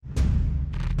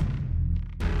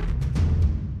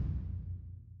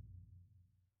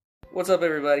What's up,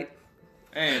 everybody?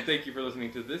 And thank you for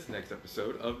listening to this next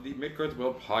episode of the Midcards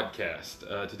Well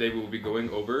podcast. Today we will be going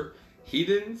over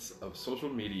Heathens of social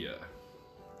media.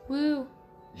 Woo.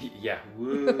 Yeah,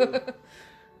 woo.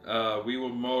 We will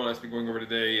more or less be going over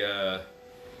today,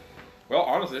 well,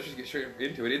 honestly, let's just get straight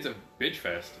into it. It's a bitch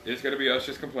fest. It's going to be us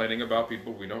just complaining about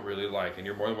people we don't really like. And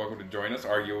you're more than welcome to join us,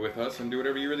 argue with us, and do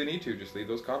whatever you really need to. Just leave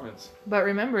those comments. But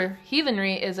remember,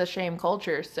 heathenry is a shame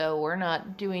culture, so we're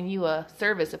not doing you a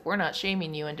service if we're not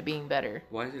shaming you into being better.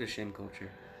 Why is it a shame culture?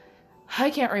 I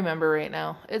can't remember right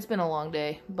now. It's been a long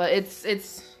day. But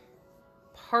it's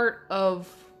part of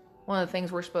one of the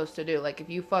things we're supposed to do. Like, if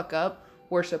you fuck up,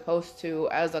 we're supposed to,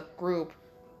 as a group,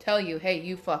 tell you, hey,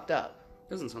 you fucked up.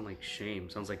 Doesn't sound like shame.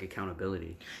 Sounds like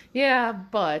accountability. Yeah,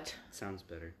 but... Sounds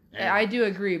better. And I do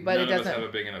agree, but it doesn't... None of us have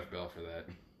a big enough bell for that.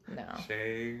 No.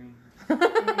 Shame.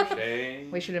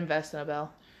 Shame. We should invest in a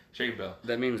bell. Shame bell.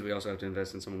 That means we also have to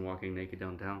invest in someone walking naked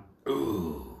downtown.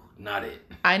 Ooh, not it.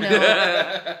 I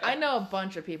know a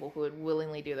bunch of people who would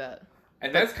willingly do that.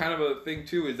 And that's kind of a thing,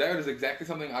 too, is that is exactly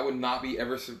something I would not be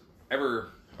ever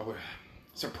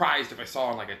surprised if I saw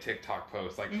on, like, a TikTok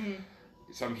post. Like... Mm-hmm.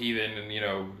 Some heathen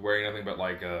and, wearing nothing but,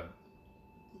 like, a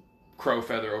crow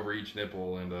feather over each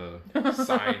nipple and a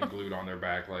sign glued on their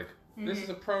back, like, this is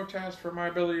a protest for my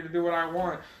ability to do what I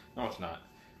want. No, it's not.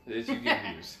 It's you get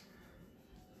views.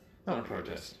 Not a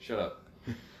protest. Shut up.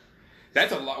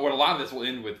 That's what a lot of this will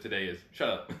end with today is, shut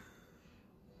up.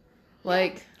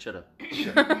 Like... Shut up.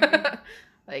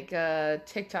 Like,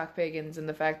 TikTok pagans and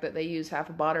the fact that they use half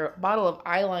a bottle of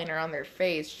eyeliner on their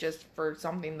face just for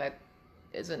something that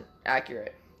isn't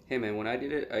accurate. Hey man, when I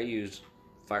did it, I used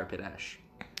fire pit ash.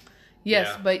 Yes,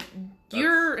 Yeah, but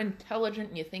you're intelligent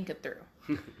and you think it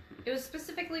through. It was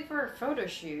specifically for a photo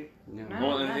shoot. Yeah.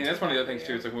 Well, and that's one of the other things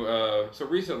too. It's like, so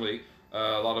recently,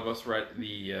 a lot of us were at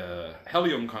the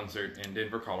Helium concert in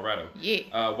Denver, Colorado.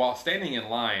 Yeah. While standing in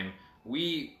line,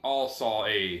 we all saw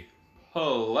a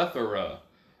plethora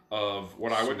of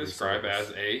what I would describe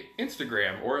as a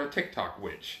Instagram or a TikTok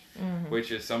witch, which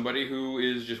is somebody who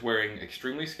is just wearing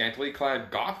extremely scantily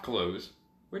clad goth clothes,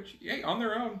 which, hey, on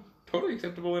their own, totally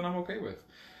acceptable and I'm okay with.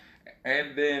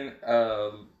 And then a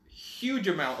huge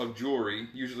amount of jewelry,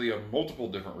 usually of multiple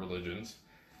different religions,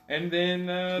 and then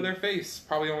their face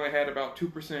probably only had about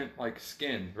 2% like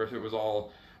skin, the rest of it was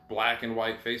all black and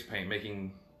white face paint,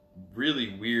 making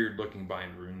really weird looking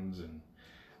bind runes and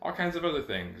all kinds of other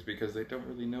things, because they don't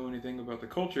really know anything about the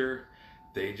culture.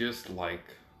 They just like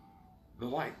the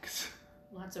likes.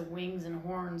 Lots of wings and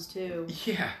horns, too.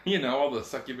 Yeah, all the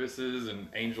succubuses and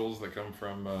angels that come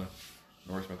from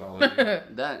Norse mythology.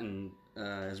 That and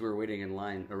as we were waiting in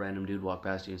line, a random dude walked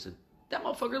past you and said, "That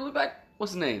motherfucker look like,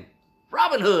 what's his name?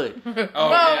 Robin Hood." Oh, yeah.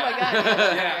 my God.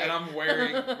 Yeah, and I'm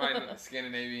wearing my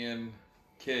Scandinavian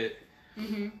kit.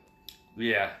 Mm-hmm.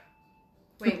 Yeah.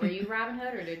 Wait, were you Robin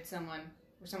Hood, or someone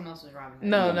else was Robin Hood?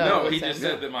 No, he just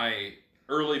said that my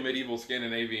early medieval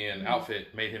Scandinavian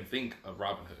outfit made him think of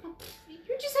Robin Hood.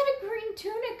 You just had a green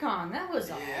tunic on. That was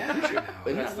all.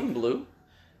 Wait, that's in blue?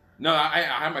 No, I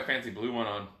had my fancy blue one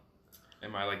on.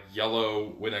 And my,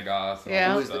 yellow Winnegas.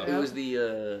 And all that stuff. It was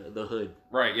the hood.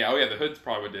 Right, yeah. Oh, yeah, the hood's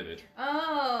probably what did it.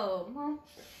 Oh, well.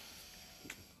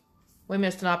 We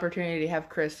missed an opportunity to have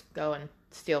Chris go and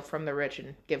steal from the rich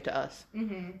and give to us.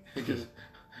 Mm-hmm. Because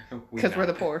we're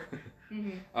the poor.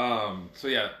 Mm-hmm. So,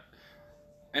 yeah.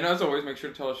 And as always, make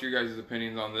sure to tell us your guys'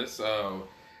 opinions on this.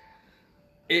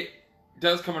 It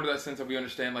does come under that sense that we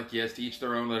understand, yes, to each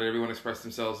their own, let everyone express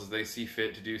themselves as they see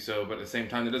fit to do so, but at the same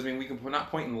time, that doesn't mean we can not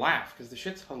point and laugh, because the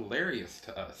shit's hilarious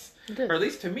to us. Or at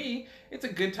least to me, it's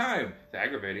a good time. It's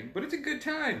aggravating, but it's a good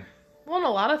time. Well, and a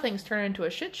lot of things turn into a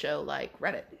shit show, like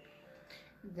Reddit.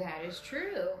 That is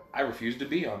true. I refuse to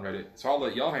be on Reddit, so I'll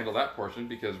let y'all handle that portion,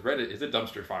 because Reddit is a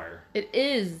dumpster fire. It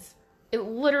is. It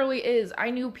literally is. I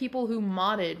knew people who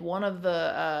modded one of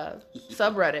the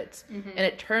subreddits, and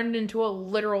it turned into a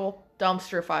literal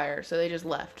dumpster fire, so they just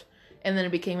left. And then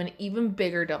it became an even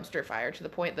bigger dumpster fire, to the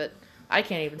point that I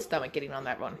can't even stomach getting on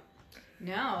that one.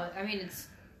 No, I mean,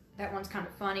 that one's kind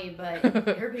of funny, but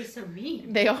everybody's so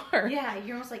mean. They are. Yeah,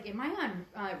 you're almost like, am I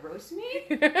on roast meat?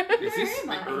 Is this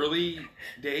the early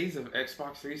days of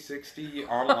Xbox 360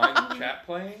 online chat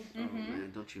playing? Oh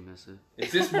man, don't you miss it.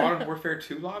 Is this Modern Warfare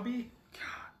 2 lobby?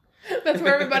 That's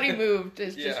where everybody moved.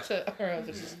 Is just Yeah. to. Because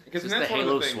Is this that's the one of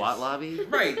Halo the things, SWAT lobby?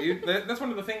 Right, dude. That's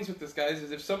one of the things with this, guys,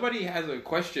 is if somebody has a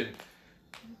question,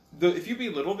 if you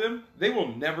belittle them, they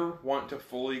will never want to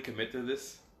fully commit to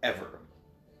this, ever.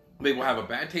 They will have a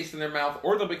bad taste in their mouth,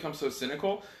 or they'll become so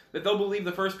cynical that they'll believe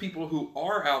the first people who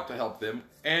are out to help them,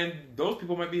 and those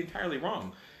people might be entirely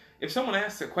wrong. if someone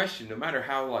asks a question, no matter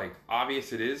how like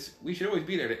obvious it is, we should always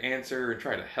be there to answer and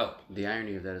try to help. The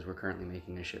irony of that is we're currently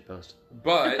making a shit post.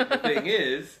 But the thing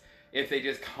is, if they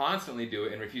just constantly do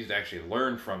it and refuse to actually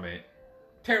learn from it,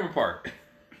 tear them apart.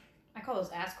 I call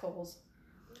those assholes.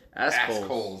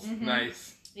 Assholes. Mm-hmm.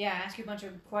 Nice. Yeah, ask you a bunch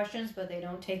of questions, but they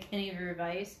don't take any of your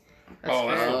advice. That's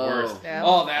That's fair. the worst. Yeah.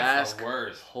 Oh, that's Ask the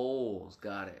worst. holes.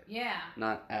 Got it. Yeah.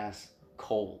 Not ass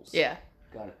coals. Yeah.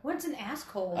 Got it. What's an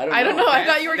asshole? I don't know. I That's-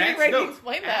 thought you were getting that's- ready to no,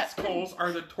 explain that. Assholes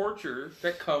are the torture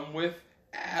that come with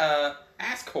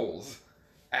assholes.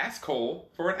 Asshole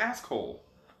for an asshole.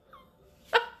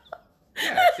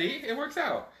 Yeah, see? It works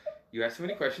out. You ask too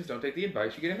many questions, don't take the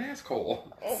advice, you get an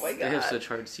asshole. Oh my They have god. such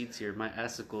hard seats here. My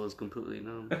assicle is completely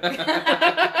numb.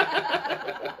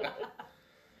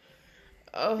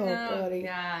 Oh, buddy.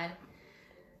 God.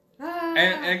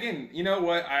 And again, you know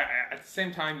what? I at the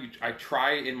same time, I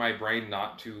try in my brain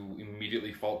not to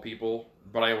immediately fault people,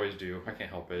 but I always do. I can't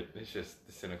help it. It's just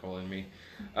the cynical in me.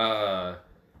 I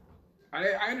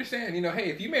understand. You know, hey,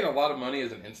 if you made a lot of money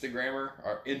as an Instagrammer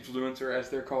or influencer, as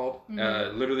they're called,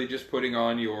 literally just putting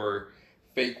on your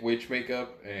fake witch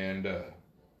makeup and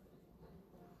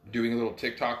doing a little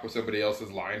TikTok with somebody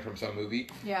else's line from some movie,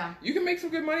 Yeah. you can make some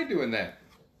good money doing that.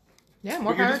 Yeah,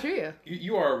 more But you're power just- to you.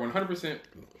 You are 100%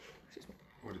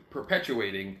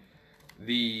 perpetuating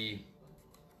the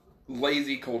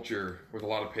lazy culture with a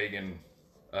lot of pagan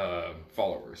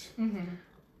followers. Mm-hmm.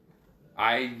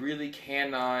 I really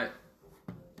cannot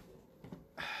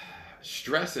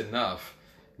stress enough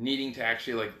needing to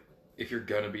actually, like, if you're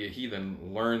gonna be a heathen,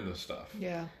 learn the stuff.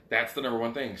 Yeah. That's the number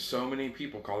one thing. So many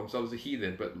people call themselves a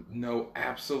heathen, but know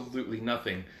absolutely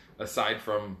nothing aside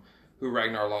from who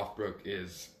Ragnar Lothbrok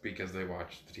is because they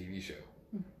watched the TV show.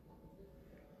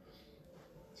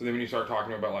 So then when you start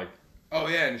talking about, like, oh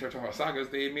yeah, and you start talking about sagas,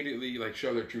 they immediately, like,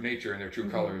 show their true nature and their true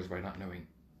colors by not knowing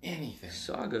anything.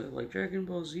 Saga, like Dragon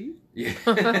Ball Z? Yeah.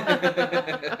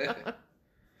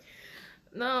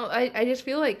 No, I just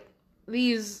feel like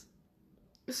these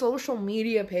social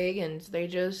media pagans, they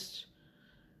just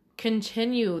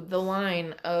continue the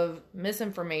line of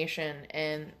misinformation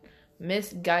and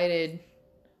misguided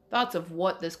thoughts of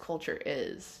what this culture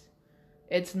is.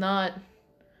 It's not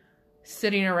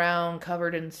sitting around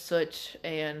covered in soot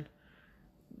and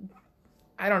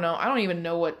I don't know. I don't even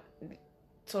know what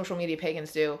social media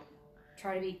pagans do.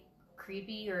 Try to be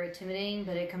creepy or intimidating,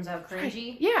 but it comes out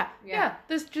cringy. Yeah.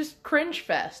 This just cringe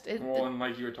fest. Well, and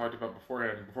like you had talked about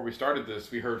beforehand, before we started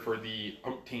this, we heard for the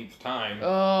umpteenth time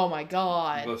Oh my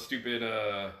god. the stupid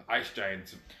ice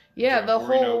giants. Yeah, joke, the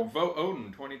where, whole vote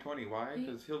Odin 2020. Why?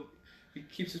 Because he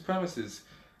keeps his promises.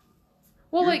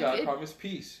 well, Your like God promised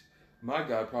peace. My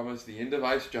God promised the end of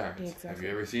ice giants. Exactly. Have you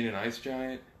ever seen an ice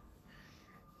giant?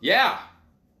 Yeah,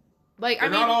 like they're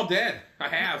I mean, not all dead. I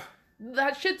have.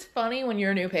 that shit's funny when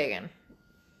you're a new pagan.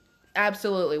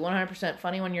 Absolutely, 100%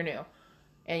 funny when you're new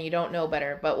and you don't know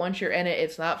better. But once you're in it,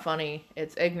 it's not funny.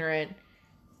 It's ignorant,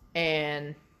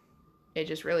 and it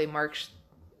just really marks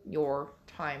your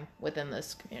time within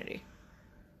this community.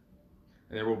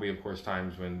 And there will be, of course,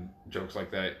 times when jokes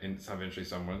like that, and eventually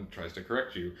someone tries to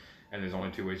correct you, and there's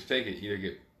only two ways to take it: either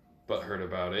get butthurt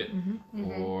about it,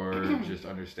 or just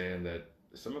understand that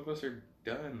some of us are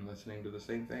done listening to the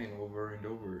same thing over and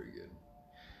over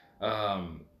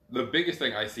again. The biggest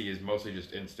thing I see is mostly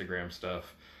just Instagram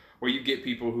stuff, where you get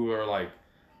people who are like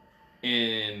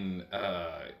in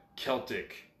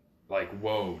Celtic, like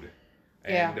woad,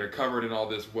 and they're covered in all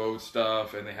this woad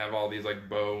stuff, and they have all these like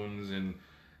bones and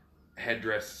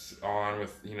headdress on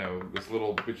with, you know, this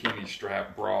little bikini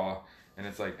strap bra, and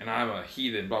it's like, and I'm a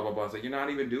heathen, blah blah blah. It's like, you're not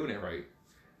even doing it right.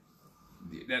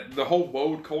 The whole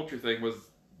woad culture thing was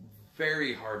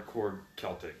very hardcore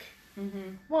Celtic.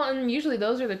 Well, and usually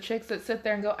those are the chicks that sit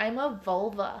there and go, "I'm a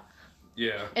vulva,"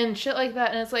 Yeah. and shit like that.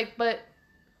 And it's like, but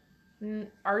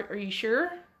are you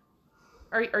sure?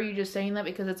 Are you just saying that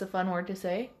because it's a fun word to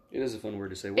say? It is a fun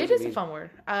word to say. What It does is a mean? fun word.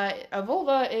 A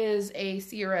vulva is a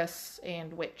seeress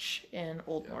and witch in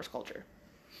Old Norse culture.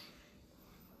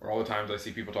 Or all the times I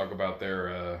see people talk about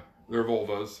their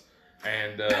vulvas,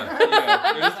 and you know,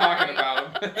 they're just talking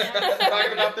about them,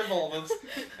 talking about their vulvas,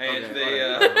 and Okay,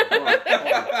 they.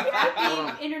 hold on.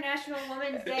 Happy International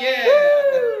Women's Day.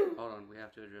 Yeah. Hold on, we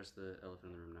have to address the elephant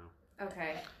in the room now.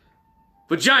 Okay.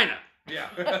 Vagina! Yeah.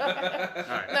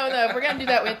 Alright. No, if we're gonna do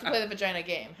that, we have to play the vagina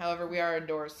game. However, we are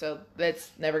indoors, so that's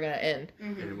never gonna end.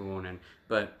 And it won't end.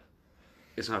 But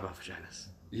it's not about vaginas.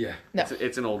 Yeah. No,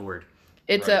 It's an old word.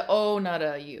 it's Right. a O, not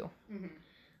a U.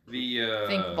 The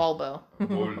Think vulvo.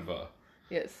 vulva.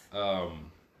 Yes.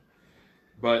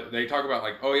 But they talk about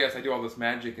like, oh yes, I do all this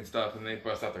magic and stuff, and they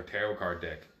bust out their tarot card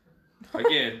deck.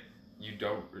 Again, you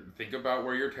don't think about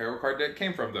where your tarot card deck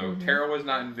came from, though. Tarot was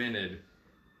not invented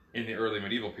in the early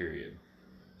medieval period.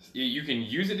 You can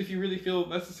use it if you really feel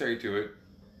necessary to it.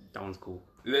 That one's cool.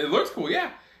 It looks cool,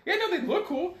 yeah. Yeah, no, they look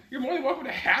cool. You're more than welcome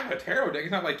to have a tarot deck.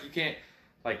 It's not like you can't,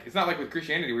 like, it's not like with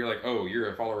Christianity where you're like, oh,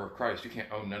 you're a follower of Christ. You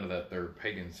can't own none of that. They're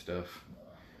pagan stuff.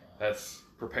 That's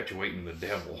perpetuating the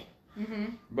devil.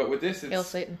 But with this, it's Hail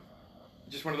Satan.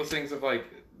 just one of those things of like,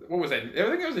 what was that? I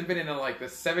think it was invented in like the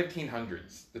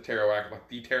 1700s, the tarot act, like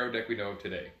the tarot deck we know of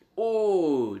today.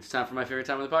 Oh, it's time for my favorite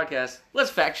time of the podcast. Let's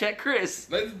fact check Chris.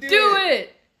 Let's Do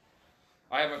it!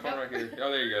 I have my phone right here. Oh,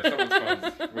 there you go. Someone's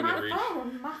phone's within reach.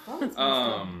 My phone's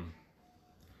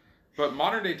But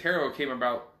modern day tarot came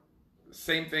about,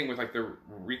 same thing with like the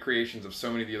recreations of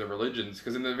so many of the other religions,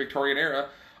 because in the Victorian era,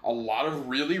 a lot of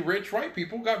really rich white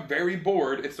people got very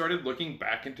bored and started looking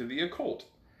back into the occult.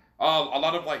 A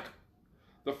lot of like,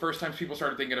 the first times people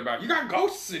started thinking about, you got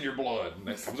ghosts in your blood. And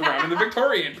that comes around in the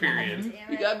Victorian period.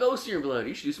 You got ghosts in your blood.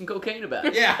 You should do some cocaine about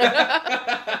it.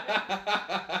 Yeah.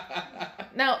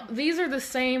 Now, these are the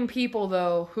same people,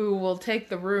 though, who will take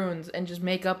the runes and just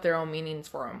make up their own meanings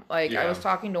for them. Like, I was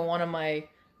talking to one of my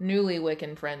newly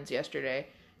Wiccan friends yesterday,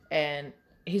 and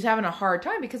he's having a hard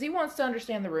time because he wants to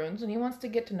understand the runes and he wants to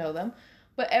get to know them,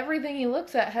 but everything he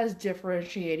looks at has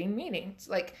differentiating meanings.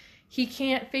 Like, he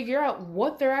can't figure out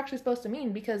what they're actually supposed to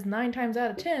mean because 9 times out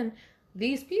of 10,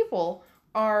 these people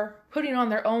are putting on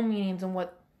their own meanings and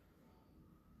what...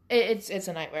 It's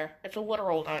a nightmare. It's a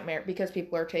literal nightmare because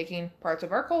people are taking parts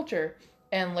of our culture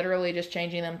and literally just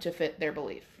changing them to fit their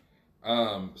belief.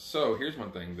 So here's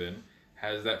one thing then.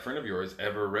 Has that friend of yours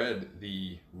ever read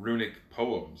the runic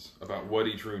poems about what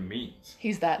each rune means?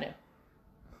 He's that new.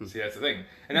 See, that's the thing.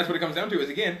 And that's what it comes down to is,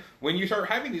 again, when you start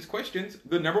having these questions,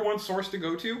 the number one source to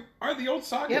go to are the old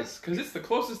sagas. Because it's the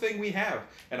closest thing we have.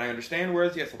 And I understand,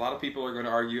 whereas, yes, a lot of people are going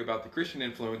to argue about the Christian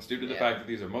influence due to the fact that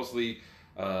these are mostly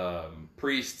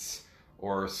priests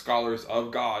or scholars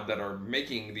of God that are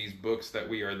making these books that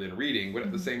we are then reading. But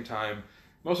at the same time,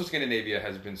 most of Scandinavia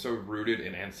has been so rooted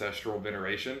in ancestral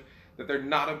veneration that they're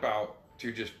not about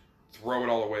to just throw it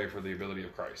all away for the ability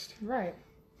of Christ. Right.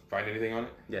 Find anything on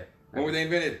it? Yeah. When were they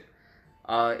invented?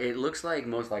 It looks like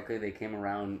most likely they came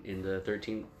around in the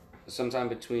sometime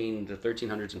between the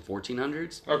 1300s and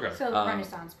 1400s. Okay. So the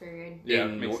Renaissance period. Yeah,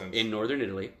 makes sense. In northern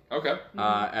Italy. Okay.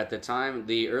 At the time,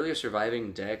 the earliest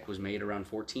surviving deck was made around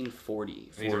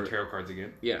 1440. These are tarot cards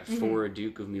again? Yeah, for a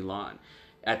Duke of Milan.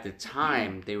 At the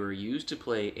time, they were used to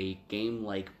play a game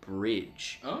like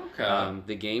bridge. Okay.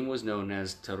 The game was known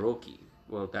as Tarocchi.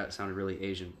 Well, that sounded really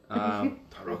Asian.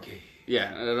 Tarocchi.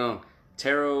 Yeah, I don't know.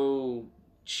 Tarot...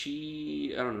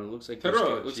 I don't know. It looks like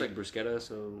bruschetta.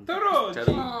 So Tarocchi.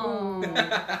 Oh.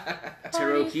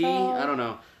 Tarocchi. I don't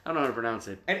know how to pronounce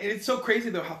it. And it's so crazy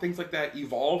though how things like that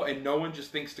evolve and no one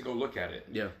just thinks to go look at it.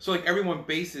 Yeah. So like everyone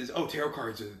bases tarot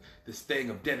cards are this thing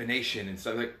of divination and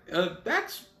stuff like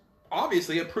that's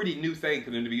obviously a pretty new thing for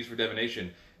them to be used for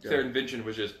divination. Yeah. Their invention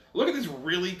was just look at these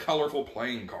really colorful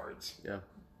playing cards. Yeah.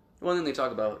 Well, then they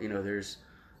talk about there's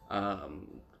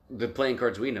the playing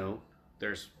cards we know.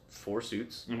 There's 4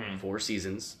 suits, 4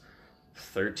 seasons,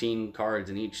 13 cards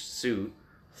in each suit,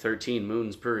 13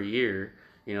 moons per year.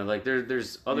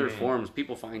 There's other forms.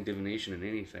 People find divination in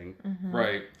anything.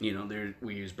 Right.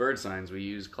 We use bird signs, we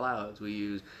use clouds, we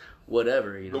use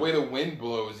whatever. The way the wind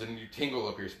blows and you tingle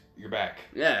up your back.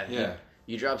 Yeah. Yeah.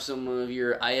 You drop some of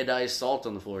your iodized salt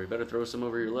on the floor. You better throw some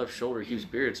over your left shoulder to keep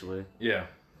spirits away. Yeah.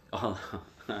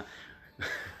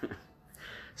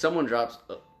 Someone drops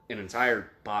an entire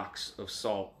box of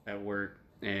salt at work,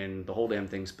 and the whole damn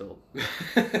thing spilled.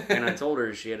 And I told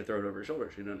her she had to throw it over her shoulder.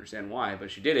 She didn't understand why,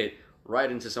 but she did it right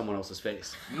into someone else's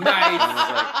face. Nice!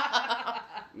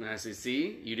 And I said,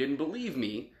 see, you didn't believe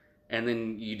me, and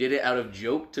then you did it out of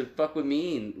joke to fuck with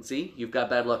me, and see, you've got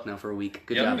bad luck now for a week.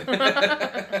 Good job.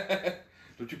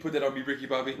 Don't you put that on me, Ricky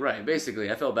Bobby? Right, basically.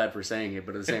 I felt bad for saying it,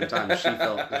 but at the same time, she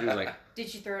was like... Did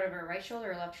she throw it over her right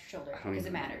shoulder or left shoulder? Because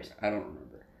it matters. I don't remember.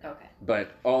 Okay.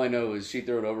 But all I know is she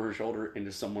threw it over her shoulder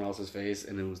into someone else's face,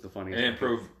 and it was the funniest. And it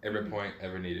proved every point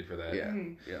ever needed for that. Yeah,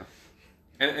 yeah.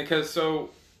 And because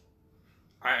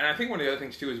I think one of the other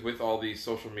things too is with all these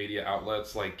social media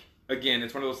outlets, like again,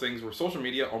 it's one of those things where social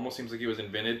media almost seems like it was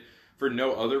invented for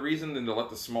no other reason than to let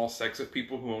the small sects of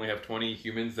people who only have 20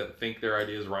 humans that think their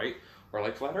idea is right, or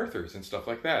like flat earthers and stuff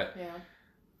like that. Yeah.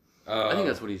 I think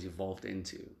that's what he's evolved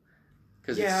into,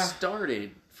 because it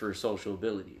started for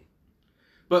sociability.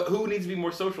 But who needs to be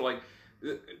more social? Like,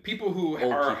 people who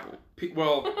Old are...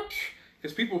 people.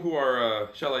 Because people who are,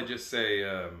 shall I just say,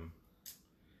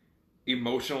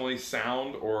 emotionally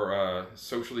sound or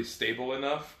socially stable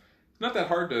enough not that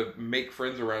hard to make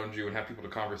friends around you and have people to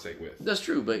conversate with. That's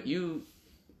true, but you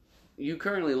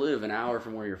currently live an hour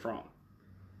from where you're from.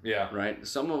 Yeah. Right?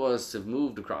 Some of us have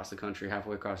moved across the country,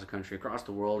 halfway across the country, across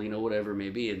the world, whatever it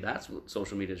may be, and that's what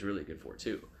social media is really good for,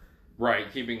 too.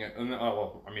 Right, keeping it.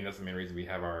 Well, I mean, that's the main reason we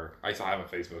have I still have a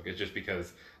Facebook. It's just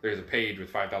because there's a page with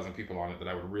 5,000 people on it that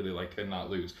I would really like to not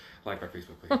lose. Like my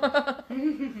Facebook page.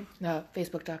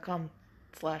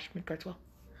 Facebook.com/midcardswell.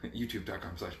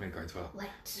 YouTube.com/midcardswell. Like,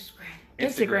 subscribe.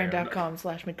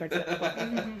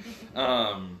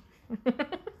 Instagram.com/midcardswell.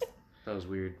 That was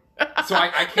weird. So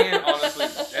I can honestly,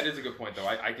 that is a good point though.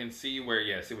 I can see where,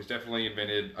 yes, it was definitely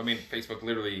invented. I mean, Facebook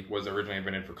literally was originally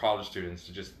invented for college students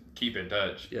to just keep in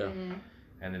touch. Yeah. Mm-hmm.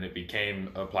 And then it became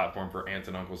a platform for aunts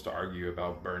and uncles to argue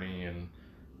about Bernie and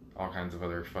all kinds of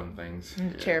other fun things.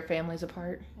 Tear families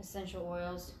apart. Essential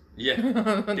oils. Yeah.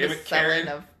 Damn The it, Karen. selling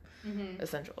of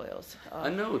essential oils. I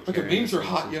know. But the beans are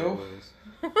hot, yo.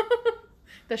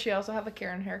 Does she also have a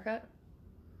Karen haircut?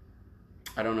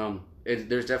 I don't know.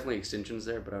 There's definitely extensions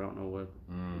there, but I don't know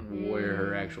where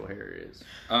her actual hair is.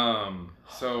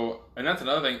 So, and that's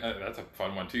another thing. That's a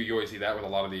fun one too. You always see that with a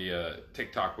lot of the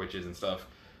TikTok witches and stuff.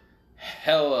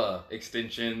 Hella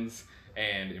extensions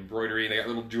and embroidery. They got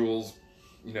little jewels,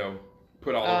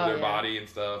 put all over their body and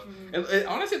stuff. It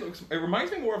honestly it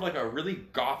reminds me more of like a really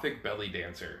gothic belly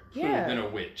dancer than a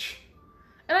witch.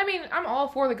 And I mean, I'm all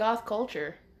for the goth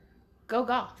culture. Go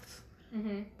goths.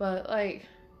 Mm-hmm. But like,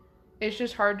 it's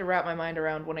just hard to wrap my mind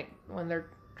around when they're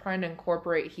trying to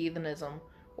incorporate heathenism,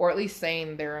 or at least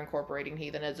saying they're incorporating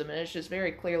heathenism, and it's just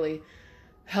very clearly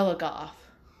hella goth.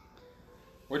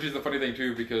 Which is the funny thing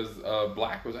too, because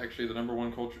black was actually the number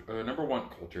one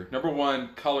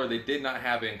color they did not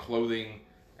have in clothing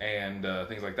and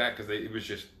things like that, because it was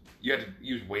just, you had to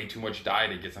use way too much dye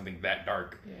to get something that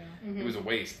dark. Yeah. It was a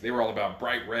waste. They were all about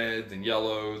bright reds and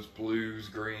yellows, blues,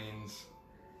 greens.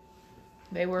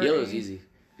 They were Yellow's easy.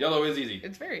 Yellow is easy.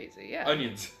 It's very easy, yeah.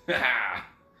 Onions.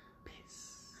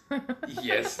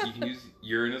 Yes, you can use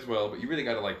urine as well, but you really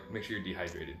gotta make sure you're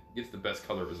dehydrated. Gets the best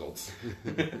color results.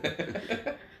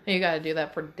 You gotta do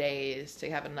that for days to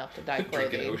have enough to dye clothing.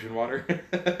 Drinking ocean water.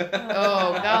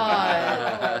 Oh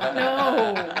God,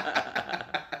 no!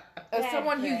 As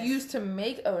someone who Press. used to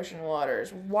make ocean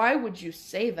waters, why would you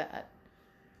say that?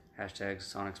 Hashtag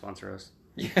Sonic sponsor us.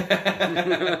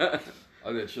 Yeah.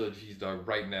 I'll get chili cheese dog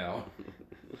right now.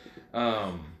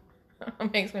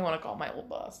 It makes me want to call my old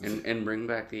boss. And bring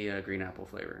back the green apple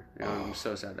flavor. I'm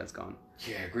so sad that's gone.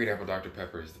 Yeah, green apple Dr.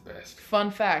 Pepper is the best.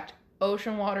 Fun fact: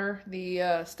 ocean water,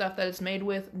 the stuff that it's made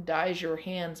with, dyes your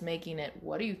hands making it.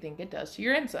 What do you think it does to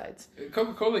your insides?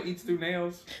 Coca-Cola eats through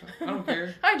nails. I don't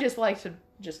care. I just like to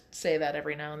just say that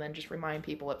every now and then, just remind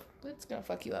people it's gonna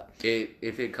fuck you up.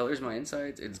 If it colors my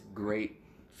insides, it's great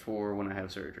for when I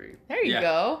have surgery. There you Yeah.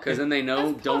 go. Because then they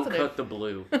know, That's don't positive. cut the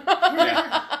blue.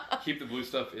 Yeah. Keep the blue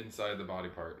stuff inside the body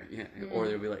part. Yeah. Or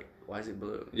they'll be like, why is it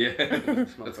blue? Yeah.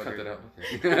 Let's cut that out.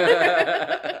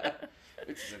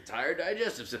 It's his entire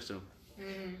digestive system.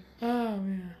 Oh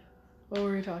man, what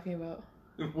were we talking about?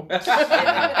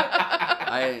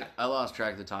 I lost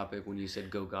track of the topic when you said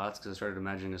go Goths, because I started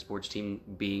imagining a sports team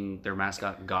being their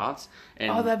mascot Goths, and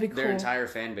Oh, that'd be their cool. entire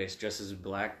fan base dresses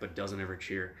black but doesn't ever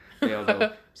cheer. They all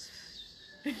go.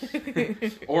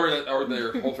 Or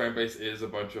their whole fan base is a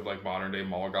bunch of modern day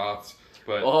mall goths,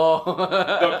 but Oh.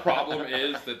 the problem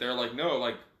is that they're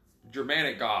no,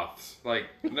 Germanic goths. No,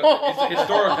 it's a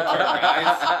historical term,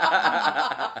 guys.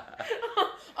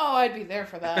 Oh, I'd be there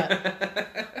for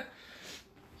that.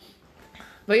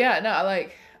 But yeah, no,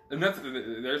 And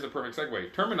there's a perfect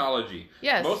segue. Terminology.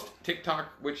 Yes. Most TikTok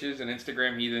witches and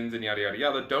Instagram heathens and yada yada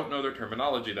yada don't know their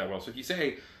terminology that well. So if you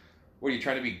say, what are you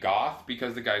trying to be goth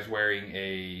because the guy's wearing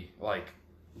a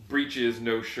breeches,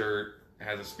 no shirt,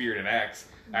 has a spear and an axe,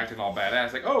 acting all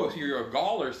badass, oh, so you're a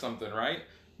Gaul or something, right?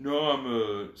 No, I'm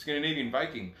a Scandinavian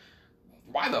Viking.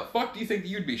 Why the fuck do you think that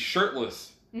you'd be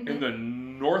shirtless in the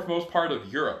northmost part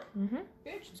of Europe?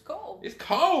 Bitch, it's cold. It's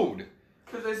cold.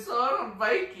 Because I saw it on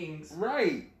Vikings.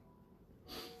 Right.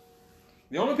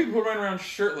 The only people who run around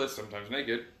shirtless, sometimes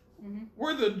naked,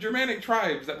 were the Germanic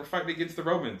tribes that were fighting against the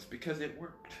Romans because it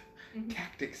worked.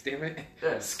 Tactics, damn it.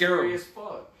 That's Scary scary as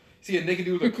fuck. See a naked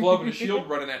dude with a club and a shield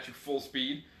running at you full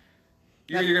speed.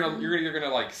 You're either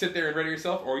gonna sit there and ready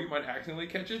yourself, or you might accidentally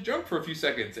catch his joke for a few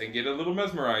seconds and get a little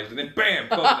mesmerized, and then bam,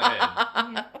 club in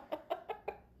the head.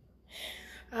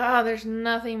 there's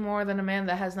nothing more than a man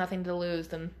that has nothing to lose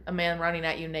than a man running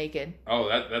at you naked. Oh,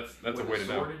 that's With a way to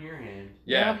know. sword in your hand.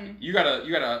 Yeah, you got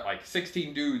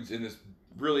 16 dudes in this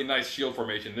really nice shield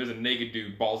formation. There's a naked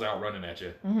dude balls out running at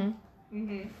you.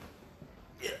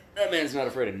 Yeah, that man's not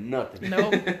afraid of nothing.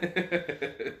 Nope.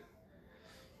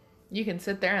 You can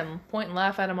sit there and point and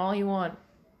laugh at him all you want.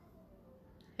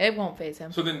 It won't faze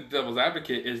him. So then, devil's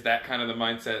advocate, is that kind of the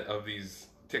mindset of these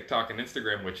TikTok and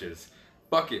Instagram witches?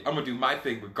 Fuck it, I'm gonna do my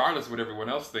thing regardless of what everyone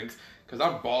else thinks, because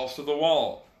I'm balls to the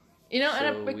wall. You know, So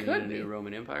and it we could need a be. new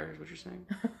Roman Empire, is what you're saying?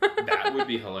 That would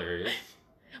be hilarious.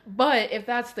 But if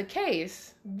that's the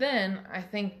case, then I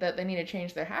think that they need to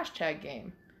change their hashtag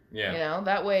game. Yeah. You know,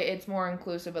 that way it's more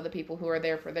inclusive of the people who are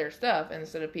there for their stuff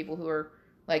instead of people who are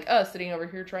like us sitting over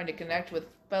here trying to connect with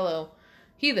fellow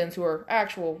heathens who are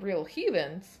actual real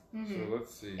heathens So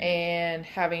let's see. and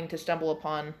having to stumble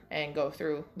upon and go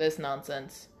through this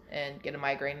nonsense and get a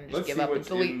migraine and just Let's give see up and what's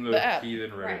delete in the the app.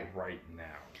 Heathen Reddit right now.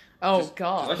 Oh, Just-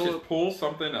 God. Let's just pull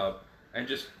something up and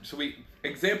just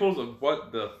examples of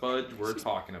what the fudge we're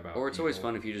talking about. Or it's always people.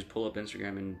 fun if you just pull up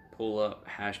Instagram and pull up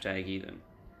hashtag heathen.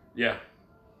 Yeah,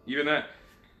 even that.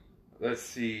 Let's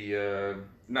see.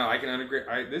 No, I can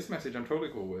integrate. This message I'm totally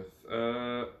cool with.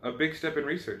 A big step in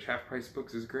research. Half Price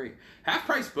Books is great. Half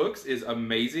Price Books is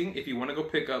amazing if you want to go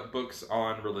pick up books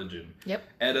on religion. Yep.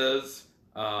 Eddas,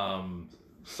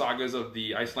 sagas of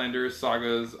the Icelanders,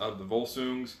 sagas of the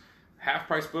Volsungs. Half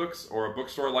Price Books or a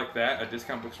bookstore like that, a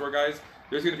discount bookstore, guys.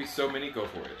 There's going to be so many. Go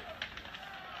for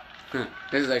it.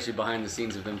 This is actually behind the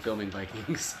scenes of them filming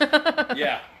Vikings.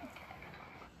 Yeah.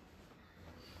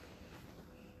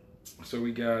 So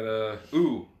we got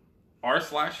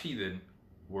r/heathen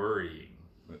worrying.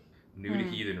 New to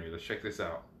heathenry. Let's check this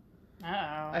out.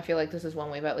 I feel like this is one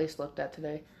we've at least looked at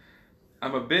today.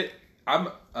 I'm a bit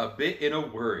in a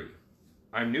worry.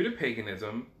 I'm new to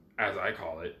paganism, as I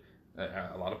call it.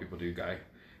 A lot of people do, Guy.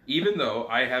 Even though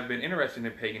I have been interested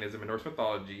in paganism and Norse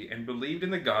mythology and believed in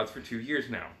the gods for 2 years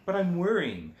now. But I'm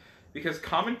worrying because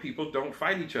common people don't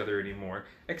fight each other anymore,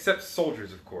 except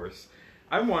soldiers, of course.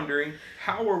 I'm wondering,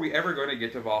 how are we ever going to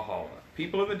get to Valhalla?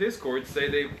 People in the Discord say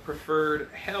they preferred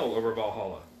hell over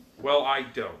Valhalla. Well, I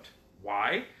don't.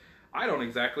 Why? I don't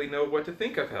exactly know what to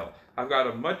think of hell. I've got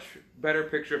a much better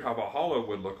picture of how Valhalla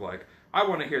would look like. I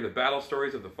want to hear the battle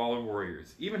stories of the fallen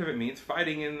warriors, even if it means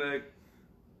fighting in the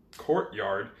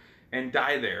courtyard and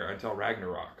die there until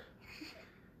Ragnarok.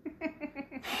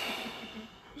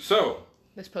 So,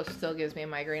 This post still gives me a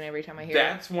migraine every time I hear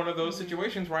that's one of those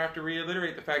situations where I have to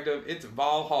reiterate the fact of it's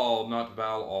Valhalla, not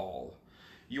Valhall.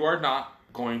 You are not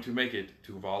going to make it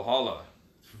to Valhalla.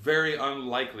 It's very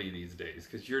unlikely these days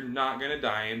because you're not going to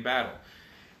die in battle.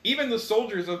 Even the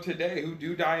soldiers of today who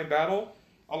do die in battle,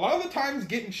 a lot of the times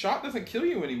getting shot doesn't kill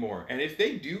you anymore. And if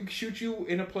they do shoot you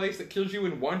in a place that kills you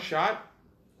in one shot,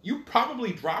 you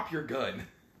probably drop your gun.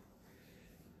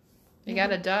 You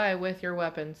gotta die with your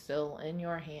weapon still in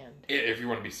your hand. If you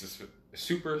want to be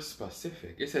super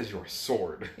specific, it says your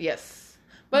sword. Yes.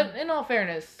 But in all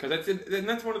fairness... Because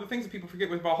that's one of the things that people forget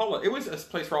with Valhalla. It was a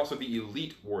place for also the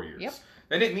elite warriors. Yep.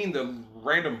 They didn't mean the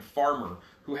random farmer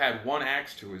who had one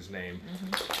axe to his name.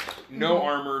 Mm-hmm. No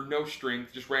armor, no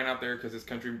strength, just ran out there because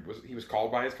he was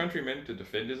called by his countrymen to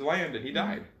defend his land, and he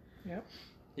died. Yep.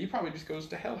 He probably just goes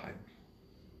to Helheim.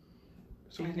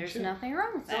 So And he there's should. nothing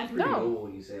wrong with that. Sounds pretty No. noble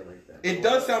when you say it like that. It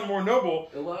does sound more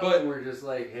noble, A lot but- of them were just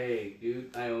like, hey,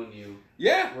 dude, I own you.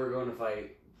 yeah. We're going to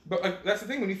fight. But that's the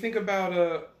thing, when you think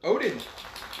about Odin,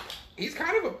 he's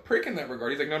kind of a prick in that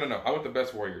regard. He's like, no, I want the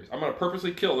best warriors. I'm going to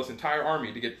purposely kill this entire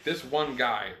army to get this one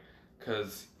guy,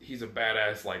 because he's a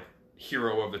badass, like,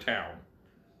 hero of the town.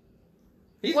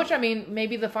 Which, I mean,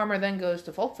 maybe the farmer then goes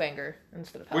to Folkvanger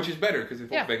instead of Hell. Which is better, because in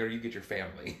Yeah. Folkvanger, you get your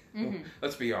family. Mm-hmm.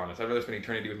 Let's be honest. I'd rather spend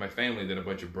eternity with my family than a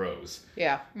bunch of bros.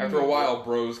 Yeah. After a while,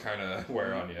 bros kind of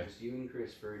wear on you. Just you and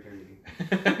Chris for eternity.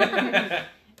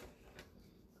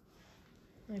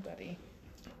 Hey, buddy.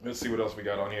 Let's see what else we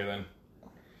got on here then.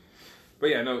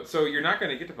 But yeah, no, so you're not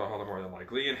going to get to Valhalla more than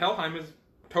likely, and Helheim is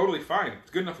totally fine.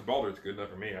 It's good enough for Baldur, it's good enough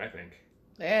for me, I think.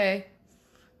 Hey.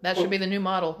 That should be the new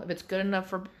model. If it's good enough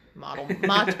for... Motto.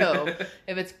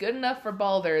 If it's good enough for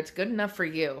Baldur, it's good enough for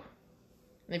you.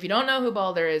 And if you don't know who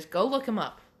Baldur is, go look him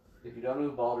up. If you don't know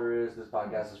who Baldur is, this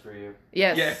podcast is for you.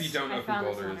 Yes. Yeah, if you don't know I who found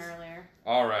this Baldur one is. earlier.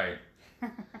 All right.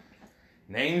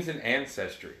 Names and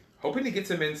ancestry. Hoping to get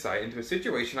some insight into a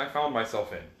situation I found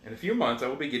myself in. In a few months, I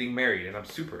will be getting married, and I'm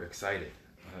super excited.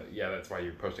 Yeah, that's why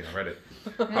you're posting on Reddit.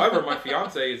 However, my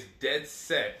fiance is dead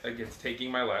set against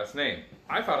taking my last name.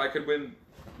 I thought I could win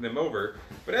them over,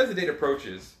 but as the date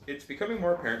approaches, it's becoming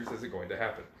more apparent this isn't going to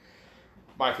happen.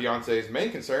 My fiance's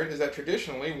main concern is that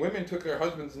traditionally, women took their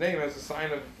husband's name as a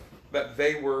sign of that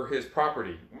they were his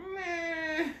property.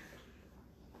 Meh.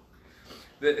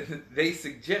 They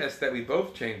suggest that we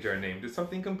both change our name to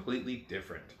something completely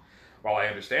different. While I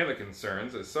understand the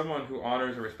concerns, as someone who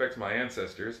honors and respects my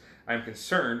ancestors, I am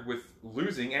concerned with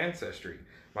losing ancestry.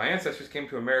 My ancestors came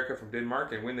to America from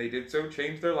Denmark, and when they did so,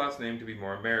 changed their last name to be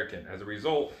more American. As a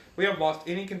result, we have lost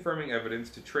any confirming evidence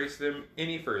to trace them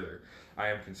any further. I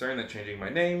am concerned that changing my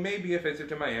name may be offensive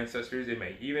to my ancestors. It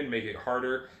may even make it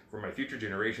harder for my future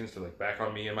generations to look back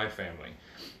on me and my family.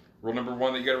 Rule number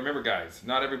 1 that you gotta remember, guys.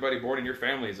 Not everybody born in your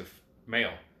family is a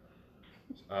male.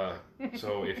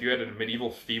 So if you had a medieval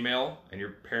female and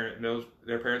your parent knows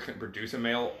their parents couldn't produce a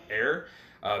male heir,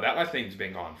 that last name's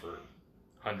been gone for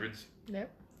hundreds,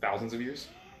 thousands of years.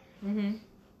 And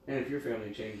if your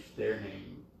family changed their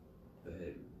name,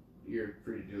 you're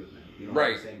free to do it,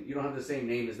 man. You don't have the same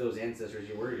name as those ancestors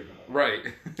you're worried about.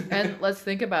 Right. And let's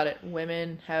think about it.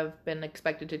 Women have been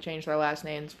expected to change their last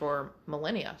names for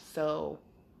millennia. So,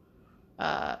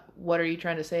 what are you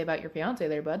trying to say about your fiance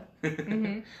there, bud?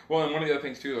 Well, and one of the other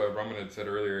things, too, Brahman had said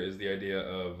earlier, is the idea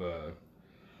of,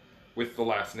 with the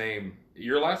last name,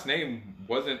 your last name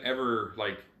wasn't ever,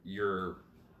 like,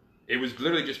 it was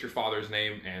literally just your father's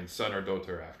name and son or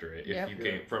daughter after it, if you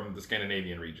came from the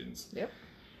Scandinavian regions.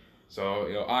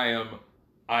 So, I am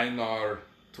Einar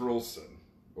Trulsson,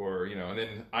 or, and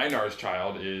then Einar's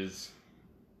child is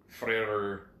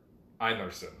Freyr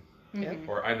Einarsson,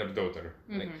 or Einar Daughter.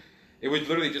 It was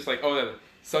literally just like, the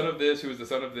son of this, who is the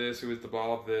son of this, who is the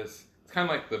ball of this. It's kind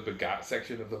of like the begot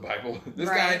section of the Bible. This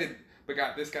guy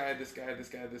begot this guy, this guy, this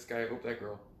guy, this guy. Oh, that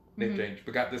girl. Name change.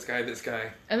 Begot this guy, this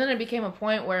guy. And then it became a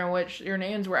point in which your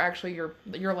names were actually your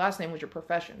last name was your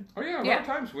profession. Oh yeah, a lot of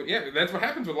times. Yeah, that's what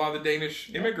happens with a lot of the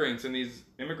Danish immigrants and these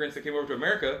immigrants that came over to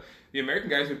America. The American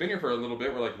guys who've been here for a little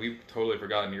bit were like, we've totally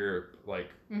forgotten your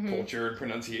culture and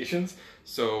pronunciations.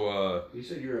 So you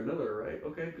said you're a Miller, right?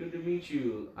 Okay, good to meet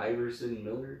you, Iverson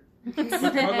Miller.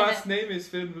 My last name is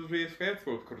Finn.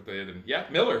 Yeah,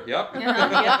 Miller. Yep. Good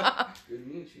to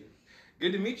meet you.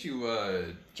 Good to meet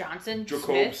you, Johnson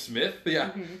Jacob Smith.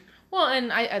 Yeah. Well,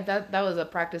 and I that was a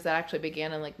practice that actually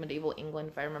began in like medieval England,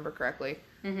 if I remember correctly.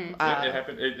 It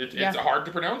happened. It's hard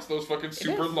to pronounce those fucking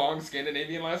super long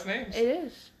Scandinavian last names. It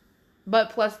is. But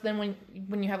plus, then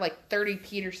when you have like 30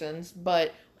 Petersons,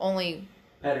 but only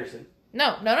Pedersen.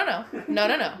 No.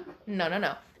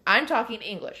 I'm talking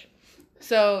English.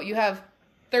 So you have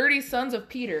 30 sons of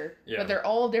Peter, but they're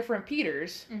all different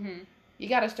Peters. You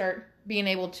got to start being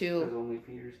able to. Because only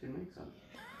Peters can make some.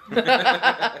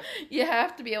 You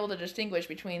have to be able to distinguish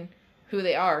between who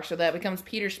they are, so that becomes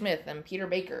Peter Smith and Peter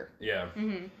Baker. Yeah.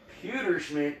 Peter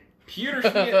Schmidt.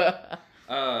 Dinkelberg.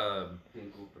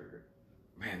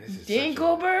 Man, this is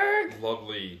Dinkelberg. such a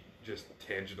lovely, just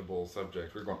tangible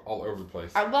subject. We're going all over the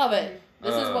place. I love it.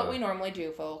 This is what we normally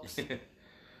do, folks.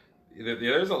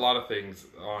 There's a lot of things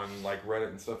on like Reddit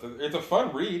and stuff. It's a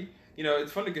fun read.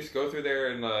 It's fun to just go through there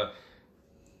and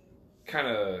kind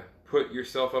of put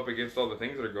yourself up against all the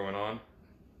things that are going on.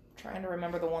 Trying to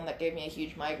remember the one that gave me a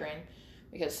huge migraine,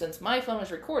 because since my phone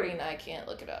is recording, I can't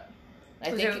look it up.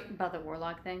 Was it about the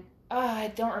warlock thing?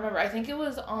 I don't remember. I think it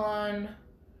was on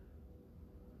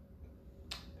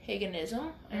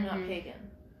paganism and not pagan.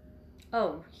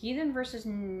 Oh, heathen versus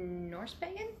Norse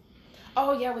pagan?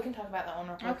 Oh, yeah, we can talk about that one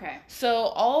real quick. Okay. So,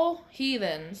 all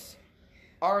heathens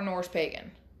are Norse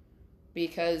pagan,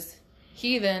 because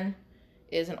heathen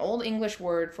is an Old English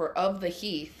word for of the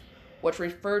heath, which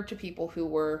referred to people who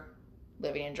were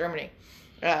living in Germany.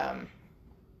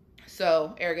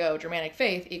 So, ergo, Germanic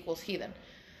faith equals heathen.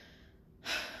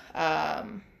 I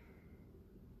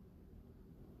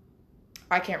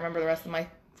can't remember the rest of my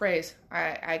phrase.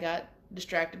 I got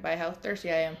distracted by how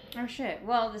thirsty I am. Oh, shit.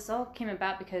 Well, this all came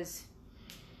about because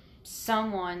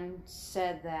someone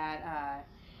said that,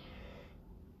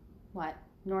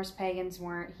 Norse pagans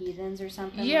weren't heathens or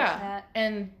something like that?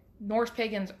 And Norse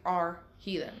pagans are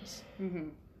heathens.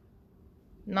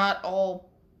 Not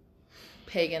all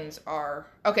pagans are...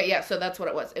 Okay, yeah, so that's what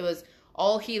it was. It was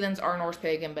all heathens are Norse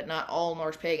pagan, but not all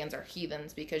Norse pagans are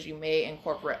heathens, because you may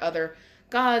incorporate other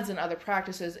gods and other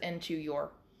practices into your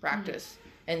practice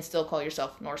and still call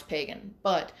yourself Norse pagan.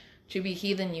 But to be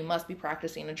heathen, you must be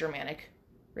practicing a Germanic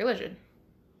religion.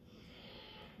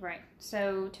 Right.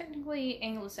 So technically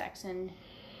Anglo-Saxon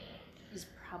is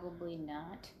probably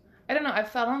not. I don't know. I've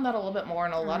thought on that a little bit more,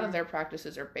 and a lot of their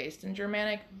practices are based in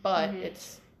Germanic, but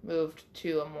it's moved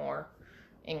to a more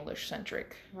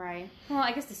English-centric. Right. Well,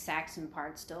 I guess the Saxon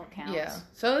part still counts. Yeah.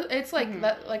 So it's like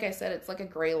that. Like I said, it's like a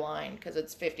gray line because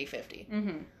it's 50-50.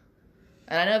 And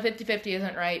I know 50-50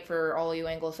 isn't right for all you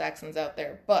Anglo-Saxons out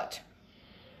there, but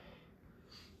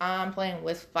I'm playing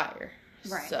with fire.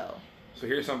 Right. So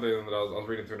here's something that I was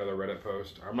reading through another Reddit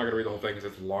post. I'm not going to read the whole thing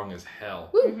because it's long as hell.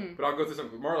 But I'll go through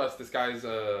some, more or less, this guy's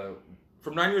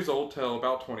from 9 years old till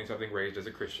about 20-something raised as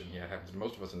a Christian. Yeah, it happens to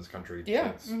most of us in this country. Yeah.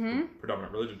 It's the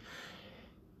predominant religion.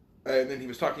 And then he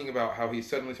was talking about how he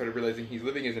suddenly started realizing he's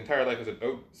living his entire life as an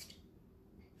odist.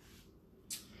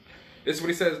 This is what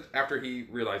he says after he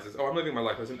realizes, I'm living my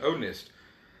life as an odist.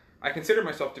 I consider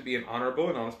myself to be an honorable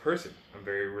and honest person. I'm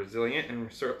very resilient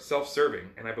and self-serving,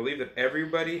 and I believe that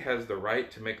everybody has the right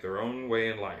to make their own way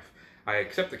in life. I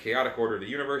accept the chaotic order of the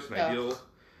universe, and I deal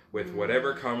with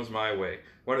whatever comes my way.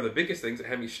 One of the biggest things that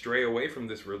had me stray away from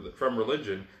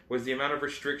religion was the amount of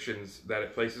restrictions that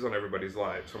it places on everybody's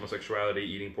lives. Homosexuality,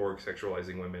 eating pork,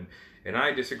 sexualizing women. And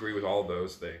I disagree with all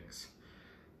those things.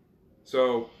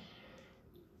 So...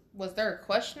 Was there a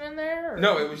question in there? Or?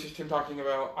 No, it was just him talking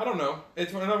about, I don't know.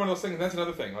 It's another one of those things. That's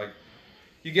another thing. Like,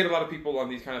 you get a lot of people on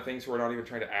these kind of things who are not even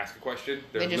trying to ask a question.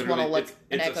 They just want to look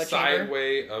an echo chamber. It's a side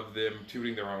way of them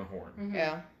tooting their own horn. Mm-hmm.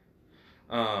 Yeah.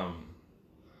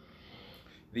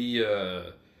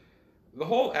 The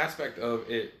whole aspect of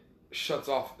it shuts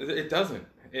off. It doesn't.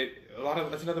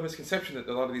 That's another misconception that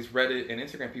a lot of these Reddit and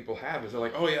Instagram people have is they're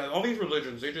like, oh yeah, all these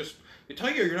religions, they tell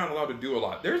you you're not allowed to do a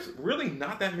lot. There's really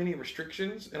not that many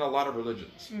restrictions in a lot of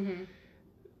religions. Mm-hmm.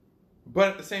 But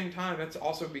at the same time, that's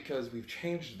also because we've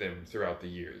changed them throughout the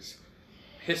years.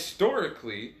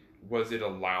 Historically, was it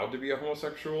allowed to be a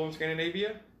homosexual in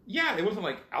Scandinavia? Yeah, it wasn't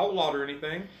like outlawed or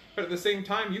anything. But at the same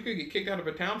time, you could get kicked out of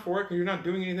a town for it because you're not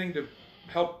doing anything to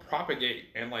help propagate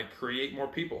and like create more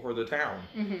people for the town.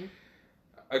 Mm-hmm.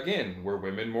 Again, were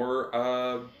women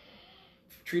more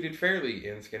treated fairly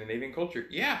in Scandinavian culture?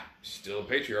 Yeah, still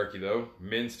patriarchy though.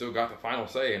 Men still got the final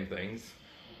say in things.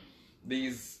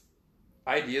 These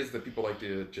ideas that people like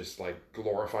to just like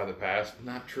glorify the past,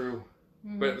 not true.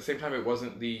 Mm-hmm. But at the same time, it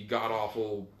wasn't the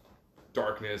god-awful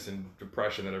darkness and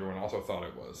depression that everyone also thought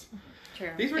it was. True.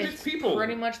 These were just people.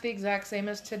 Pretty much the exact same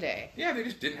as today. Yeah, they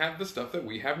just didn't have the stuff that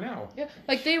we have now. Yeah,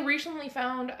 like they recently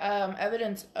found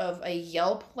evidence of a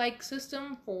Yelp-like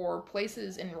system for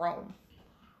places in Rome.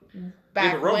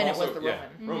 Back Rome when also, it was the Roman.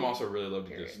 Rome also really loved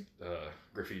to just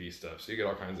graffiti stuff, so you get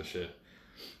all kinds of shit.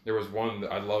 There was one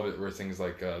that I love it where things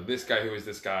like this guy who is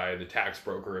this guy, the tax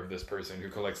broker of this person who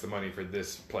collects the money for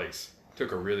this place,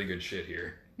 took a really good shit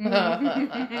here.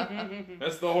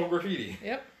 That's the whole graffiti.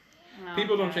 Yep. Oh,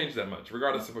 people don't change that much,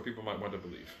 regardless of what people might want to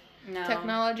believe. No.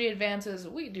 Technology advances,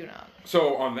 we do not.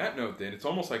 So on that note then, it's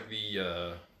almost like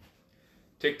the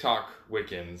TikTok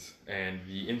Wiccans and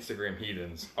the Instagram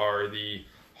Heathens are the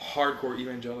hardcore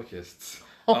evangelicists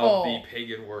of the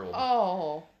pagan world.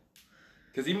 Oh.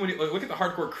 Because even when you look at the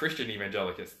hardcore Christian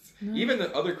evangelicists, even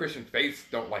the other Christian faiths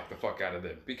don't like the fuck out of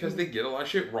them because they get a lot of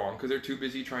shit wrong because they're too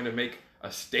busy trying to make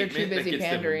a statement that gets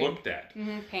pandering. them looked at.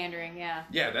 Mm-hmm. Pandering, yeah.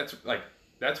 Yeah,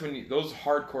 that's when those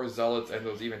hardcore zealots and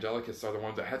those evangelicists are the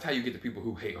ones that's how you get the people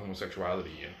who hate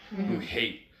homosexuality and who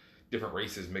hate different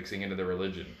races mixing into their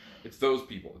religion. It's those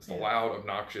people. It's the loud,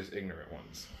 obnoxious, ignorant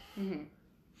ones. Mm-hmm.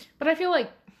 But I feel like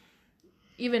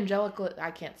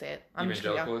I can't say it.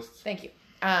 Evangelicalists? Thank you.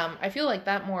 I feel like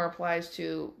that more applies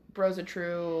to Bros of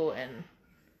True and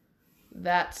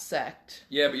that sect.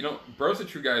 Yeah, but Bros of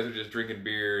True guys are just drinking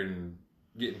beer and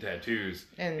getting tattoos.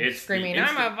 And screaming,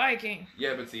 I'm a Viking.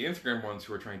 Yeah, but it's the Instagram ones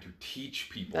who are trying to teach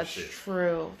people shit.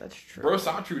 That's true. Bros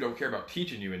of True don't care about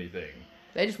teaching you anything.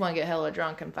 They just want to get hella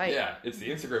drunk and fight. Yeah, it's the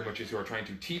Instagram witches who are trying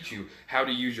to teach you how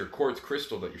to use your quartz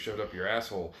crystal that you shoved up your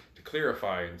asshole to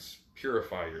clarify and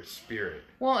purify your spirit.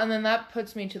 Well, and then that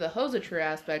puts me to the Hose of True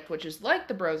aspect, which is like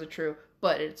the Bros of True,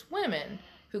 but it's women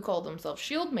who call themselves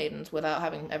shield maidens without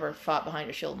having ever fought behind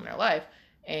a shield in their life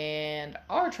and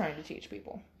are trying to teach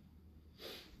people.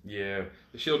 Yeah,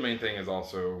 the shield maiden thing is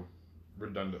also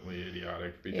redundantly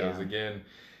idiotic because, again,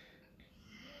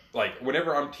 like,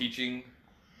 whenever I'm teaching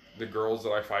the girls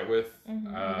that I fight with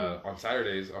on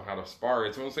Saturdays on how to spar,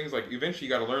 it's one of those things, like, eventually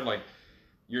you got to learn, like,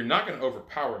 you're not going to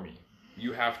overpower me.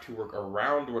 You have to work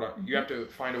around you have to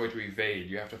find a way to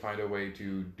evade. You have to find a way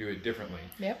to do it differently.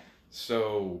 Yep.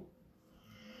 So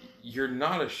you're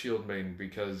not a shield maiden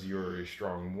because you're a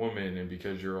strong woman and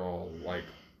because you're all like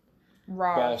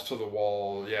balls to the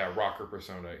wall, rocker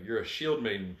persona. You're a shield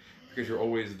maiden because you're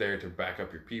always there to back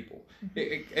up your people.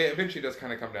 It eventually does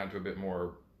kind of come down to a bit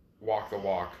more walk the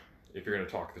walk if you're going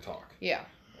to talk the talk. Yeah.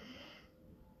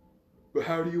 But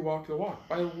how do you walk the walk?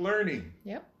 By learning.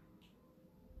 Yep.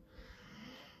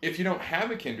 If you don't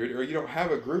have a kindred or you don't have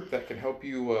a group that can help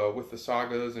you with the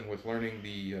sagas and with learning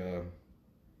the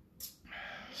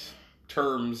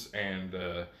terms and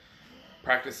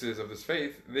practices of this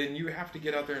faith, then you have to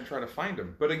get out there and try to find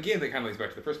them. But again, that kind of leads back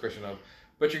to the first question of,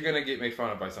 but you're gonna get made fun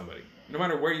of by somebody. No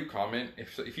matter where you comment,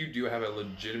 if you do have a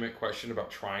legitimate question about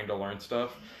trying to learn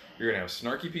stuff, you're gonna have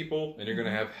snarky people and you're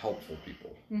gonna have helpful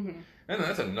people. And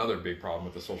that's another big problem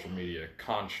with the social media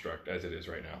construct as it is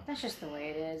right now. That's just the way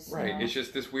it is. Right. It's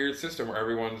just this weird system where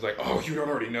everyone's like, oh, you don't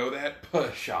already know that?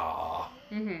 Pshaw.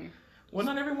 Well,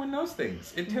 not everyone knows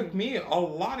things. It took me a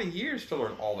lot of years to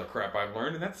learn all the crap I've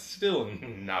learned, and that's still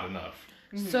not enough.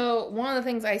 So one of the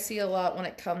things I see a lot when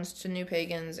it comes to New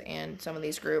Pagans and some of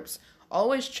these groups,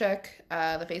 always check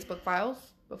the Facebook files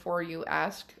before you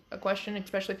ask a question,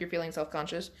 especially if you're feeling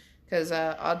self-conscious, because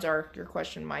odds are your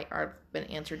question might have been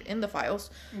answered in the files.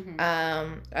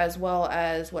 As well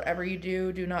as whatever you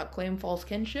do, do not claim false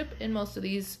kinship in most of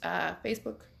these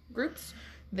Facebook groups.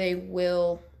 They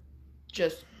will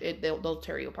they'll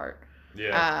tear you apart.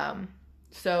 Yeah.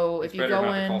 So if you go better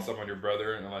not in, to call someone your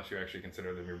brother unless you actually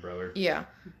consider them your brother. Yeah.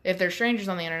 If they're strangers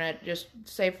on the internet, just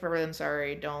say for them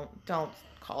sorry. Don't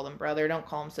call them brother. Don't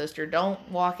call them sister. Don't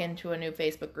walk into a new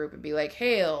Facebook group and be like,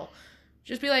 hail.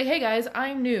 Just be like, hey guys,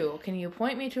 I'm new. Can you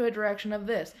point me to a direction of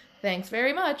this? Thanks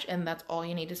very much. And that's all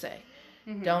you need to say.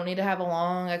 Don't need to have a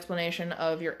long explanation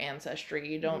of your ancestry.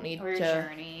 You don't need or your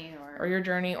journey or your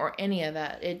journey or any of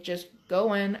that. It just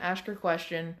go in, ask your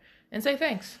question, and say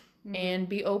thanks. And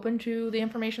be open to the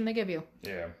information they give you.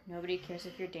 Yeah. Nobody cares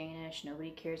if you're Danish. Nobody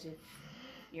cares if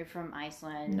you're from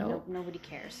Iceland. Nope. Nobody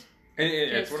cares. And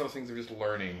it's one of those things of just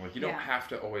learning. Like, you don't have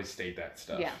to always state that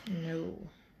stuff. Yeah. No.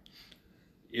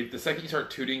 If the second you start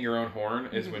tooting your own horn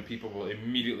is when people will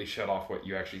immediately shut off what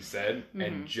you actually said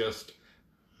and just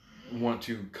want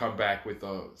to come back with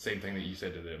the same thing that you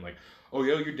said to them. Like, oh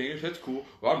yeah, you're Danish, that's cool.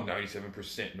 Well, I'm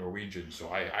 97% Norwegian, so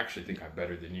I actually think I'm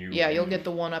better than you. Yeah, you'll get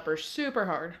the one-upper super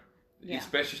hard. Yeah. It's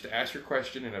best just to ask your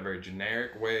question in a very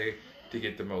generic way to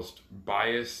get the most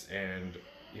bias and,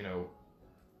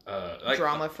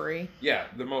 drama-free. Yeah,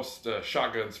 the most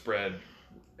shotgun spread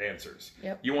answers.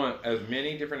 Yep. You want as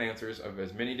many different answers of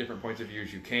as many different points of view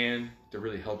as you can to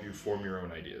really help you form your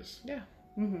own ideas. Yeah.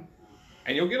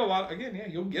 And you'll get a lot,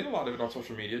 you'll get a lot of it on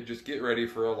social media. Just get ready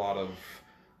for a lot of,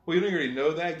 well, you don't already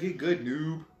know that. Get good,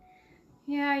 noob.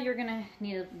 Yeah, you're going to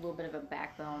need a little bit of a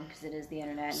backbone because it is the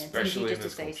internet and Especially it's easy just to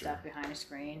say culture. stuff behind a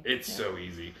screen. It's so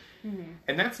easy.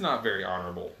 And that's not very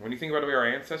honorable. When you think about the way our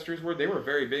ancestors were, they were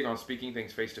very big on speaking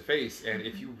things face to face. And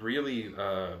if you really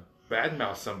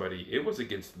badmouth somebody, it was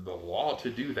against the law to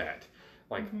do that.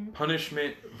 Like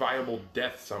punishment, viable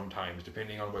death sometimes,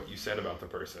 depending on what you said about the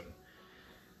person.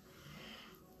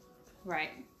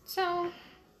 Right. So,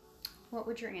 what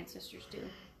would your ancestors do?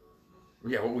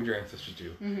 Yeah, what would your ancestors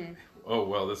do? Oh,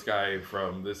 well, this guy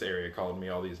from this area called me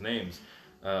all these names.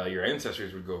 Your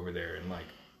ancestors would go over there and,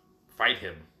 fight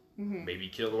him. Maybe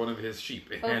kill one of his sheep.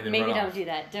 Oh, and then maybe run don't off. do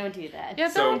that. Don't do that. Yeah,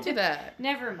 So- don't do that.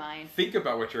 Never mind. Think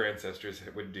about what your ancestors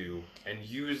would do and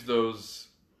use those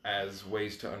as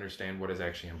ways to understand what is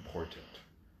actually important.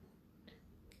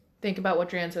 Think about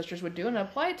what your ancestors would do and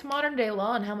apply it to modern day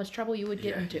law and how much trouble you would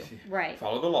get into. Right.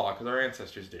 Follow the law, because our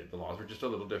ancestors did. The laws were just a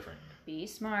little different. Be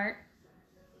smart.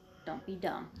 Don't be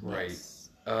dumb. Right. Yes.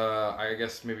 I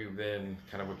guess maybe then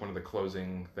kind of like one of the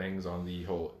closing things on the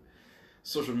whole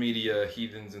social media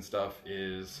heathens and stuff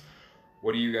is,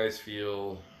 what do you guys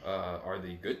feel are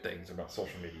the good things about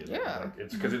social media? Yeah. Like,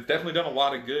 it's because it's definitely done a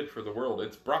lot of good for the world.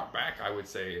 It's brought back, I would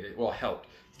say, helped.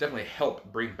 It's definitely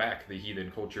helped bring back the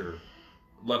heathen culture,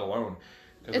 let alone.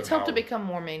 It's helped to become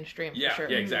more mainstream, Yeah, for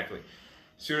sure. yeah, exactly.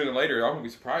 Sooner than later, I won't be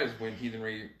surprised when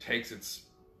heathenry takes its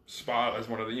spot as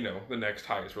one of the, the next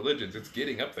highest religions. It's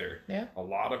getting up there. Yeah. A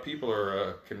lot of people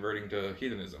are converting to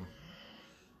heathenism.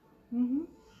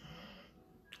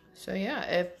 So yeah,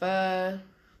 if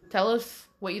tell us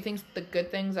what you think the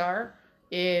good things are.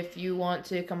 If you want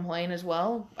to complain as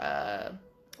well,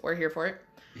 we're here for it.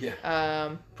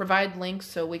 Yeah. Provide links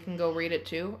so we can go read it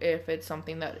too, if it's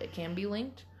something that it can be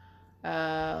linked.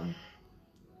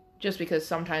 Just because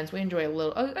sometimes we enjoy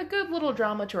a good little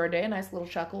drama to our day, a nice little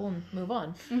chuckle, and move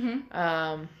on.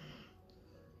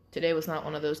 Today was not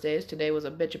one of those days. Today was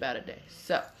a bitch about it day.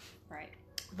 So, Right.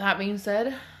 that being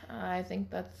said, I think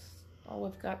that's all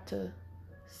we've got to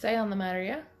say on the matter,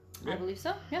 yeah? I believe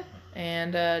so. Yeah.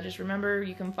 And just remember,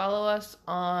 you can follow us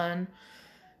on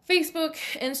Facebook,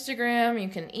 Instagram. You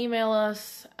can email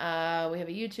us. We have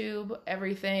a YouTube.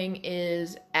 Everything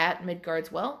is at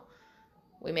Midgardswell.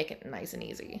 We make it nice and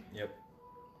easy. Yep.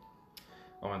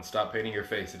 Oh, and stop painting your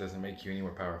face. It doesn't make you any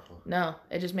more powerful. No,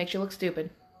 it just makes you look stupid.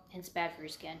 And it's bad for your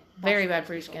skin. Very bad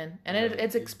for your skin. And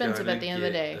it's expensive at the end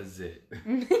of the day. A zit.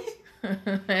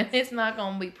 And it's not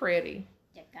going to be pretty.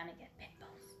 You're gonna get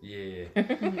pimples.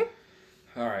 Yeah.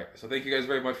 All right. So thank you guys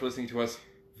very much for listening to us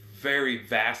very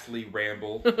vastly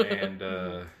ramble and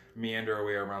meander our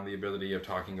way around the ability of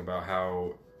talking about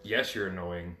how, yes, you're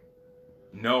annoying.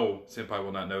 No, senpai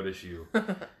will not notice you.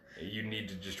 You need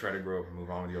to just try to grow up and move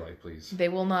on with your life, please. They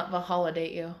will not Valhalla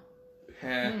date you.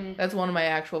 That's one of my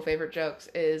actual favorite jokes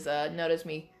is, notice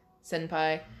me,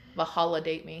 senpai, Valhalla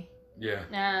date me. Yeah.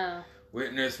 No.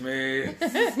 Witness me.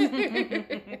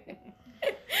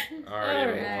 All right,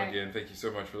 everyone. Again, thank you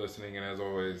so much for listening, and as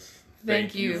always,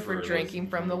 Thank you for drinking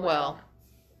from the well.